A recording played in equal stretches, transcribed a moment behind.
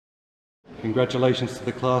Congratulations to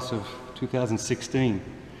the class of 2016.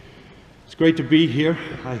 It's great to be here.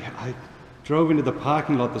 I drove into the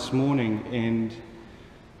parking lot this morning and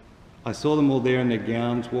I saw them all there in their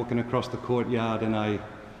gowns walking across the courtyard, and I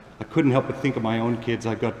couldn't help but think of my own kids.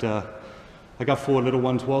 I got 4 little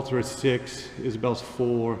ones. Walter is 6, Isabel's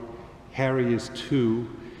 4, Harry is 2,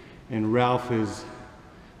 and Ralph is,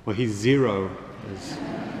 well, he's 0,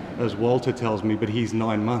 as Walter tells me, but he's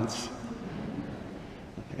 9 months.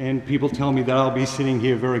 And people tell me that I'll be sitting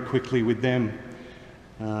here very quickly with them,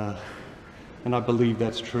 and I believe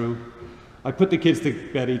that's true. I put the kids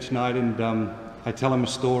to bed each night and I tell them a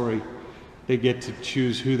story. They get to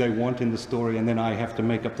choose who they want in the story, and then I have to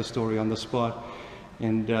make up the story on the spot.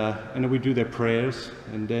 And then we do their prayers,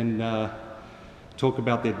 and then talk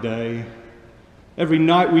about their day. Every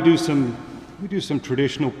night we do some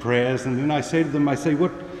traditional prayers, and then I say to them,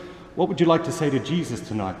 what would you like to say to Jesus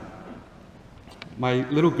tonight? My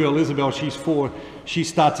little girl Isabel, she's 4, she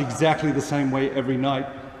starts exactly the same way every night.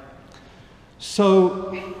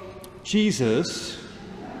 So, Jesus,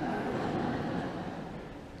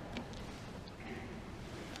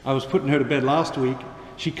 I was putting her to bed last week.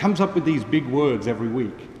 She comes up with these big words every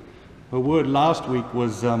week. Her word last week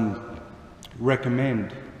was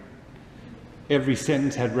recommend. Every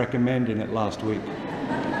sentence had recommend in it last week.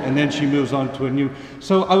 And then she moves on to a new.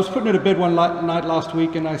 So I was putting her to bed one night last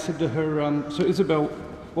week, and I said to her, so Isabel,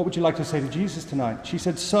 what would you like to say to Jesus tonight? She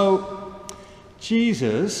said, so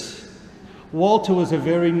Jesus, Walter was a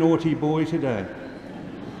very naughty boy today.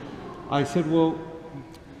 I said, well,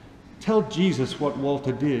 tell Jesus what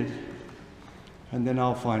Walter did, and then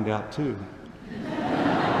I'll find out too.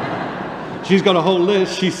 She's got a whole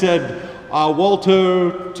list. She said,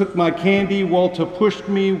 Walter took my candy, Walter pushed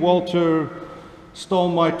me, Walter stole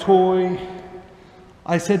my toy.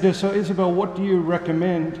 I said to her, so Isabel, what do you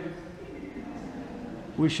recommend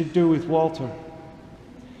we should do with Walter?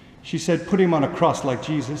 She said, put him on a cross like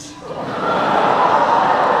Jesus.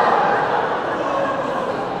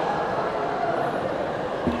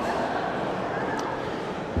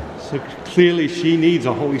 So clearly she needs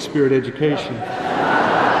a Holy Spirit education.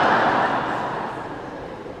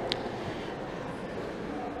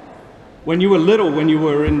 When you were little, when you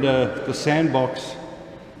were in the sandbox,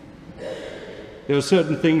 there were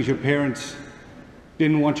certain things your parents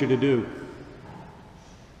didn't want you to do,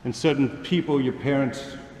 and certain people your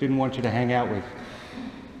parents didn't want you to hang out with,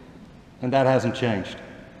 and that hasn't changed.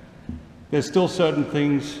 There's still certain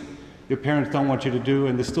things your parents don't want you to do,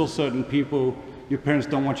 and there's still certain people your parents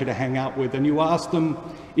don't want you to hang out with, and you ask them,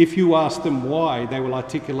 if you ask them why, they will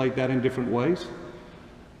articulate that in different ways.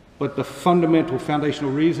 But the fundamental,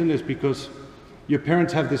 foundational reason is because your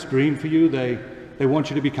parents have this dream for you. They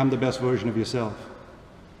want you to become the best version of yourself.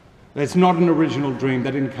 It's not an original dream.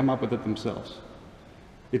 They didn't come up with it themselves.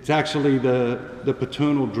 It's actually the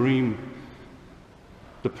paternal dream,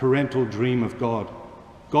 the parental dream of God.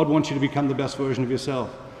 God wants you to become the best version of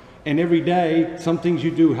yourself. And every day, some things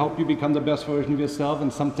you do help you become the best version of yourself,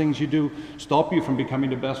 and some things you do stop you from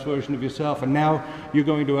becoming the best version of yourself. And now you're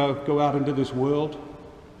going to go out into this world,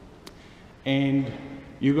 and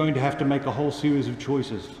you're going to have to make a whole series of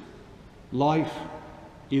choices. Life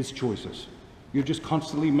is choices. You're just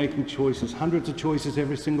constantly making choices, hundreds of choices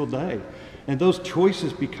every single day. And those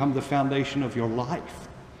choices become the foundation of your life.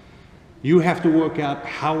 You have to work out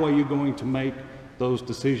how are you going to make those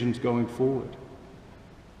decisions going forward.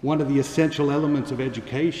 One of the essential elements of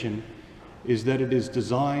education is that it is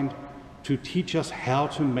designed to teach us how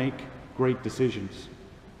to make great decisions,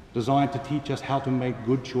 designed to teach us how to make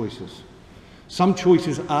good choices. Some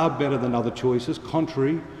choices are better than other choices,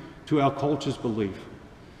 contrary to our culture's belief.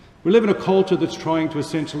 We live in a culture that's trying to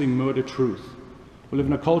essentially murder truth. We live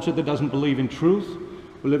in a culture that doesn't believe in truth.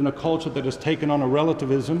 We live in a culture that has taken on a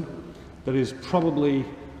relativism that is probably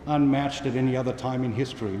unmatched at any other time in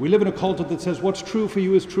history. We live in a culture that says what's true for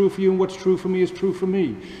you is true for you, and what's true for me is true for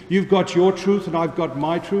me. You've got your truth and I've got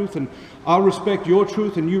my truth, and I'll respect your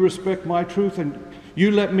truth and you respect my truth, and you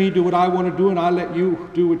let me do what I want to do and I let you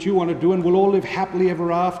do what you want to do, and we'll all live happily ever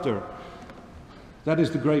after. That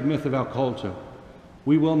is the great myth of our culture.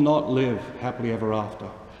 We will not live happily ever after.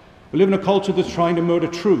 We live in a culture that's trying to murder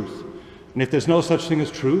truth. And if there's no such thing as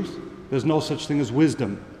truth, there's no such thing as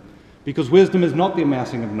wisdom. Because wisdom is not the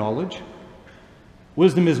amassing of knowledge.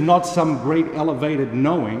 Wisdom is not some great elevated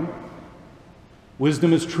knowing.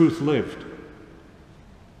 Wisdom is truth lived.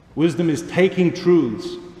 Wisdom is taking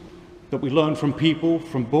truths that we learn from people,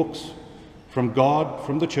 from books, from God,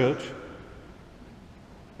 from the church,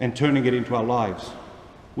 and turning it into our lives.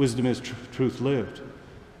 Wisdom is truth lived.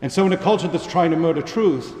 And so in a culture that's trying to murder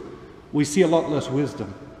truth, we see a lot less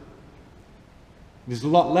wisdom. There's a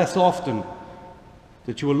lot less often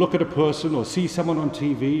that you will look at a person or see someone on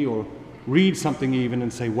TV or read something even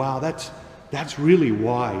and say, wow, that's really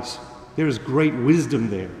wise. There is great wisdom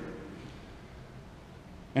there.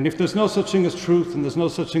 And if there's no such thing as truth and there's no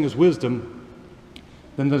such thing as wisdom,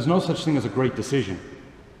 then there's no such thing as a great decision.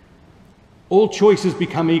 All choices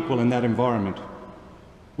become equal in that environment,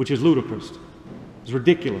 which is ludicrous. It's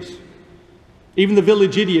ridiculous. Even the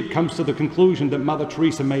village idiot comes to the conclusion that Mother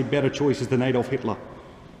Teresa made better choices than Adolf Hitler.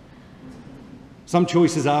 Some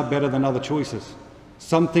choices are better than other choices.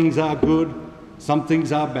 Some things are good, some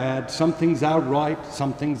things are bad, some things are right,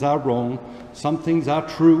 some things are wrong, some things are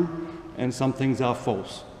true, and some things are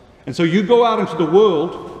false. And so you go out into the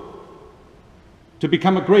world to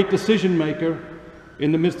become a great decision maker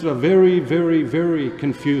in the midst of a very, very, very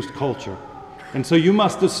confused culture. And so you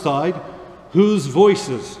must decide whose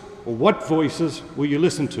voices, or what voices will you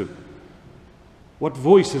listen to? What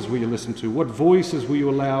voices will you listen to? What voices will you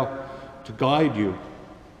allow to guide you?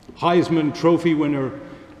 Heisman Trophy winner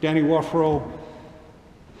Danny Warfaro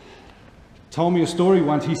told me a story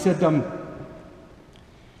once. He said,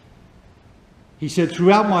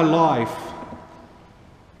 throughout my life,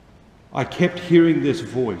 I kept hearing this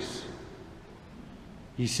voice.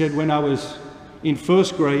 He said, when I was in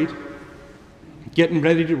first grade, getting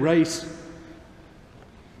ready to race,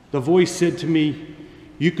 the voice said to me,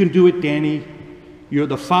 you can do it, Danny. You're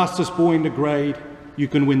the fastest boy in the grade. You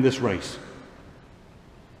can win this race.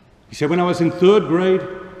 He said, when I was in third grade,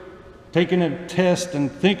 taking a test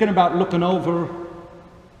and thinking about looking over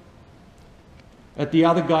at the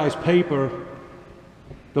other guy's paper,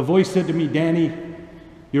 the voice said to me, Danny,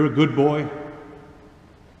 you're a good boy.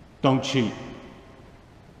 Don't cheat.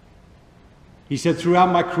 He said,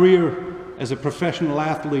 throughout my career as a professional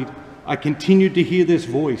athlete, I continued to hear this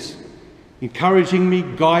voice, encouraging me,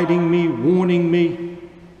 guiding me, warning me.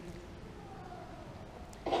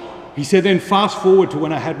 He said, then fast forward to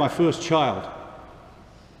when I had my first child.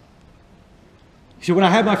 He said, when I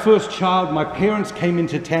had my first child, my parents came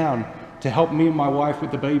into town to help me and my wife with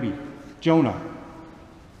the baby, Jonah.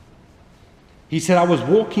 He said, I was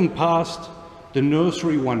walking past the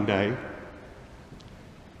nursery one day,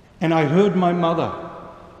 and I heard my mother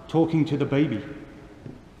talking to the baby.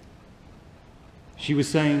 She was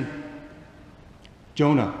saying,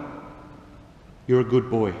 Jonah, you're a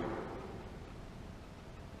good boy.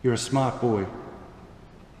 You're a smart boy.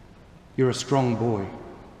 You're a strong boy.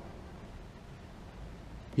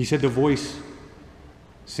 He said the voice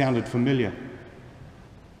sounded familiar.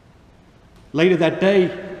 Later that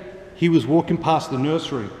day, he was walking past the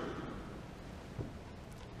nursery.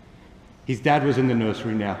 His dad was in the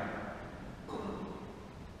nursery now.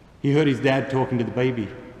 He heard his dad talking to the baby.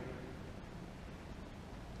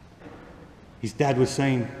 His dad was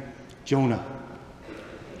saying, Jonah,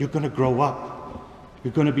 you're going to grow up.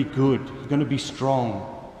 You're going to be good. You're going to be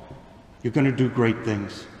strong. You're going to do great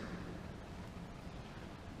things.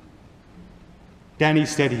 Danny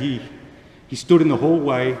said he stood in the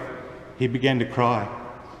hallway. He began to cry.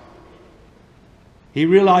 He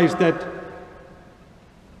realized that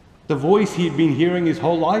the voice he'd been hearing his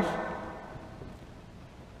whole life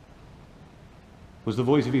was the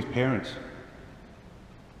voice of his parents.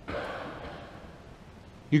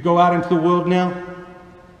 You go out into the world now,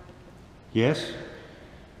 yes,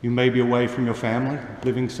 you may be away from your family,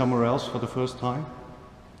 living somewhere else for the first time,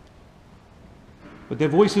 but their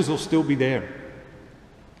voices will still be there.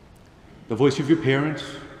 The voice of your parents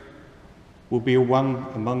will be one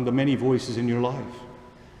among the many voices in your life.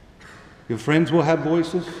 Your friends will have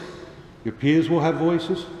voices, your peers will have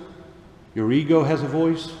voices, your ego has a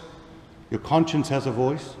voice, your conscience has a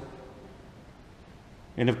voice,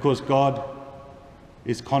 and of course God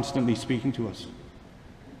is constantly speaking to us.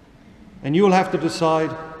 And you will have to decide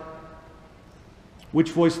which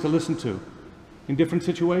voice to listen to in different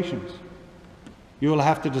situations. You will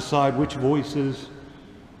have to decide which voices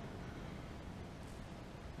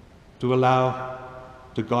to allow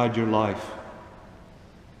to guide your life.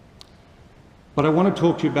 But I want to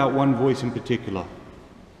talk to you about one voice in particular.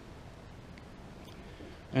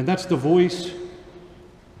 And that's the voice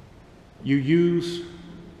you use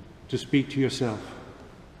to speak to yourself.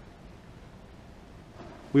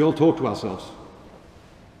 We all talk to ourselves.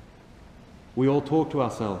 We all talk to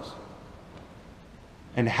ourselves.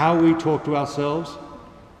 And how we talk to ourselves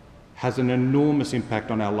has an enormous impact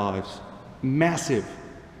on our lives. Massive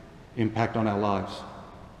impact on our lives.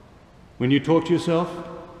 When you talk to yourself,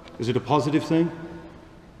 is it a positive thing?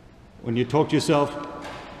 When you talk to yourself,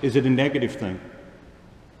 is it a negative thing?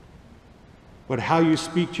 But how you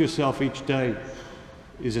speak to yourself each day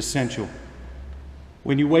is essential.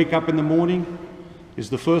 When you wake up in the morning, Is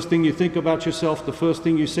the first thing you think about yourself the first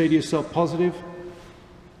thing you say to yourself positive?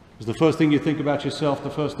 Is the first thing you think about yourself the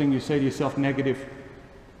first thing you say to yourself negative?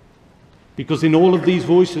 Because in all of these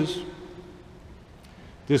voices,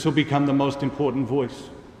 this will become the most important voice.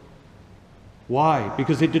 Why?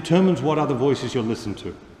 Because it determines what other voices you'll listen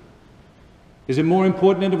to. Is it more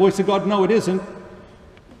important than the voice of God? No, it isn't.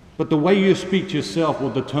 But the way you speak to yourself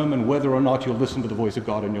will determine whether or not you'll listen to the voice of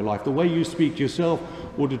God in your life. The way you speak to yourself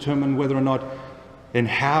will determine whether or not and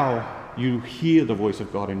how you hear the voice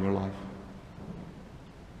of God in your life.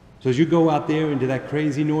 So as you go out there into that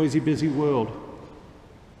crazy, noisy, busy world,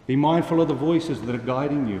 be mindful of the voices that are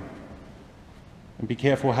guiding you, and be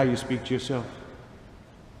careful how you speak to yourself.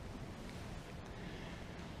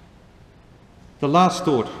 The last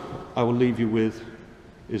thought I will leave you with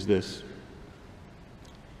is this.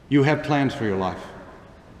 You have plans for your life.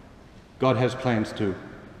 God has plans too.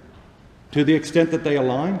 To the extent that they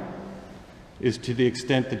align is to the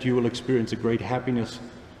extent that you will experience a great happiness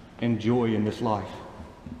and joy in this life.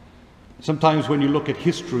 Sometimes when you look at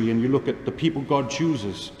history and you look at the people God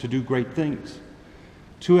chooses to do great things,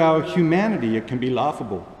 to our humanity it can be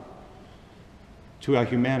laughable. To our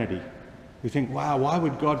humanity, we think, wow, why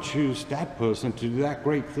would God choose that person to do that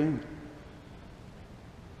great thing?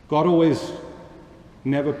 God always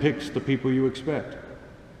never picks the people you expect.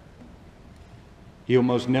 He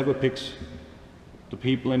almost never picks the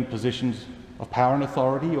people in positions of power and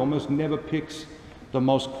authority. He almost never picks the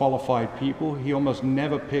most qualified people. He almost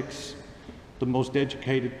never picks the most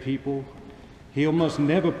educated people. He almost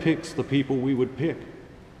never picks the people we would pick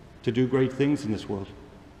to do great things in this world.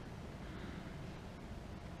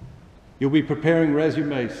 You'll be preparing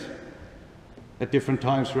resumes at different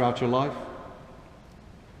times throughout your life.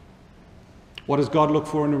 What does God look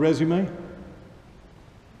for in a resume?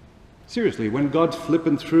 Seriously, when God's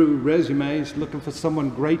flipping through resumes, looking for someone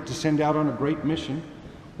great to send out on a great mission,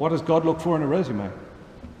 what does God look for in a resume?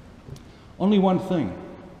 Only one thing.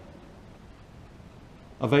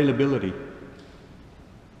 Availability.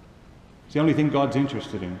 It's the only thing God's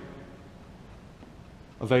interested in.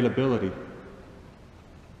 Availability.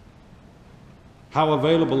 How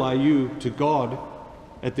available are you to God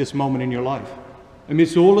at this moment in your life?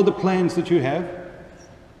 Amidst all of the plans that you have,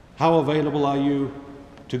 how available are you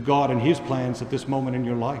to God and His plans at this moment in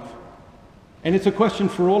your life? And it's a question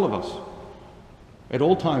for all of us at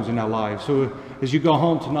all times in our lives. So as you go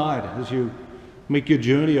home tonight, as you make your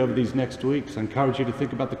journey over these next weeks, I encourage you to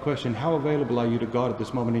think about the question, how available are you to God at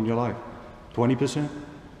this moment in your life? 20%?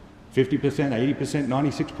 50%? 80%?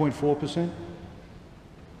 96.4%?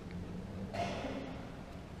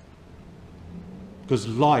 Because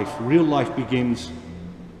life, real life, begins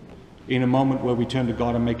in a moment where we turn to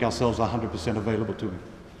God and make ourselves 100% available to Him.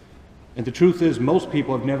 And the truth is, most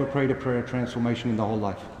people have never prayed a prayer of transformation in their whole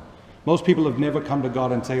life. Most people have never come to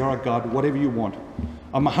God and say, all right, God, whatever you want.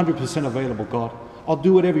 I'm 100% available, God. I'll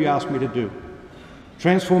do whatever you ask me to do.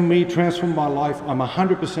 Transform me, transform my life. I'm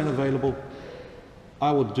 100% available.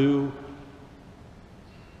 I will do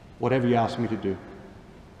whatever you ask me to do.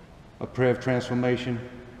 A prayer of transformation,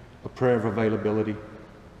 a prayer of availability.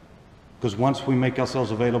 Because once we make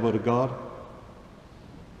ourselves available to God,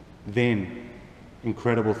 then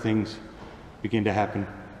incredible things begin to happen.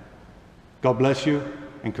 God bless you,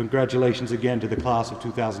 and congratulations again to the class of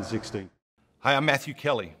 2016. Hi, I'm Matthew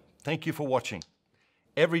Kelly. Thank you for watching.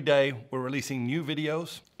 Every day we're releasing new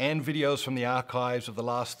videos and videos from the archives of the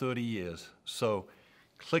last 30 years. So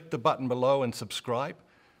click the button below and subscribe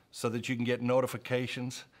so that you can get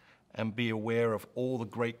notifications and be aware of all the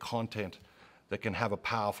great content that can have a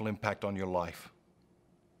powerful impact on your life.